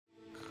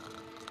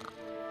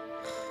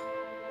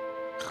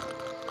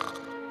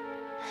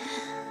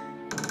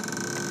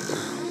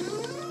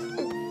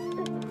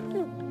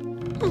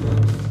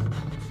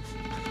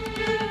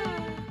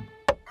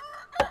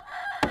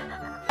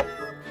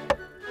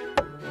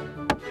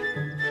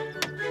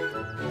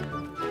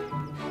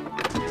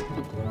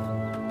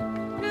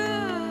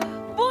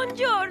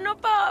Buongiorno,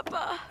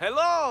 Papa.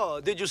 Hello.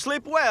 Did you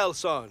sleep well,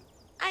 son?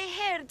 I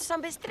heard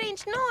some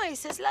strange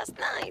noises last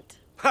night.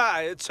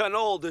 Hi, it's an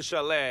old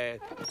chalet.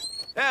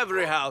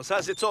 Every house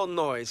has its own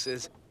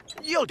noises.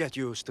 You'll get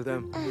used to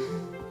them.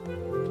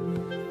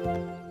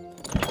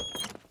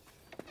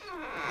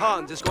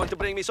 Hans is going to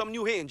bring me some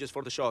new hinges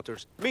for the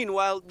shutters.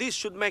 Meanwhile, this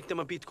should make them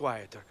a bit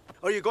quieter.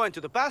 Are you going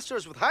to the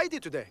pastures with Heidi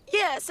today?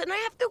 Yes, and I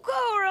have to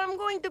go or I'm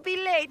going to be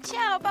late.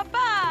 Ciao,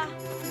 Papa.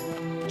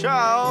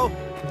 Ciao.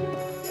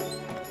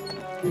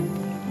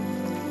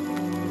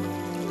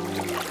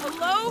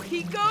 Hello,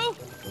 Rico.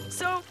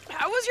 So,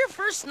 how was your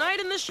first night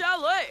in the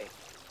chalet?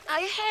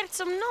 I heard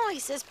some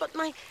noises, but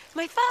my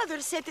father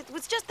said it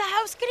was just the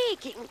house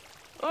creaking.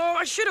 Oh,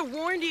 I should have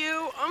warned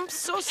you. I'm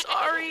so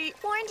sorry.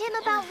 Warned him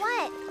about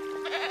what?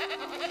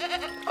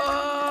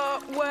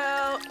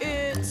 Well,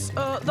 it's,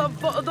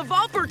 the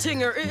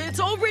Valpertinger. It's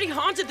already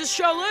haunted the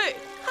chalet.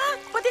 Huh?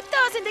 But it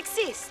doesn't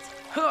exist.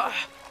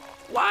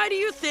 Why do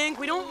you think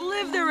we don't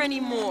live there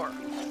anymore?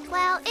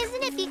 Well,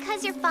 isn't it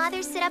because your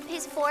father set up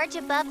his forge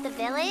above the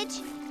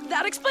village?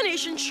 That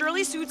explanation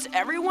surely suits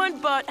everyone,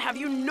 but have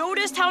you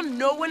noticed how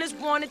no one has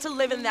wanted to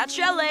live in that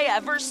chalet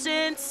ever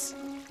since?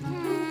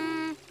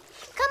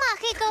 Come on,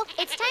 Rico.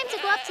 It's time to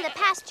go up to the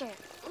pasture.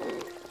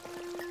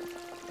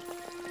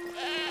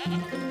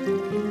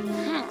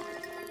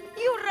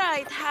 You're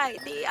right,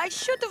 Heidi. I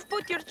should have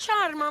put your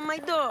charm on my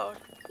door.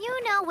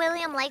 You know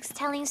William likes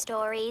telling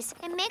stories.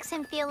 It makes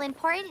him feel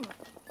important.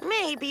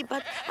 Maybe,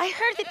 but I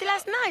heard it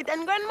last night,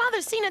 and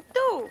Grandmother's seen it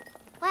too.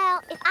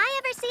 Well, if I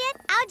ever see it,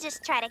 I'll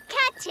just try to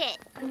catch it.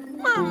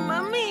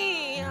 Mamma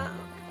mia!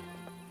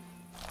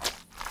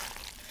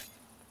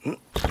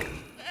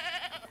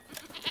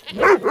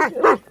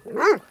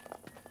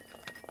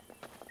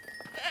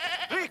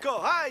 Rico,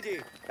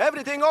 Heidi,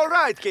 everything all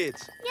right,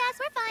 kids? Yes,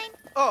 we're fine.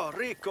 Oh,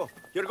 Rico,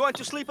 you're going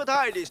to sleep at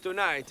Heidi's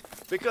tonight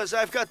because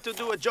I've got to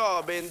do a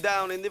job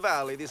down in the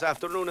valley this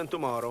afternoon and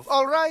tomorrow.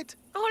 All right?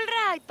 All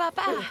right,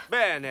 Papa.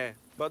 Bene,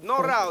 but no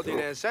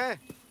rowdiness, eh?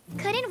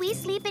 Couldn't we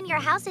sleep in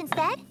your house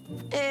instead?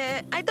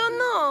 I don't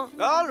know.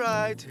 All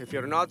right, if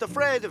you're not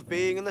afraid of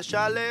being in the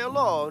chalet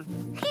alone.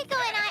 Rico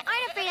and I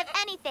aren't afraid of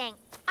anything.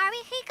 Are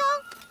we, Rico?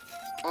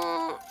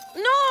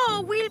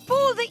 No, we'll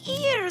pull the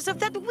ears of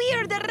that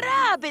weird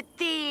rabbit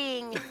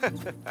thing.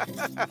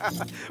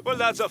 Well,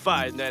 that's a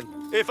fine then,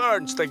 if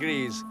Ernst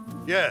agrees.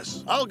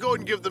 Yes, I'll go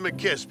and give them a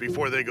kiss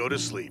before they go to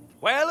sleep.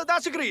 Well,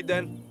 that's agreed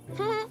then.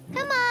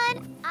 Come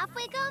on. Off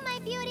we go, my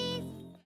beauties.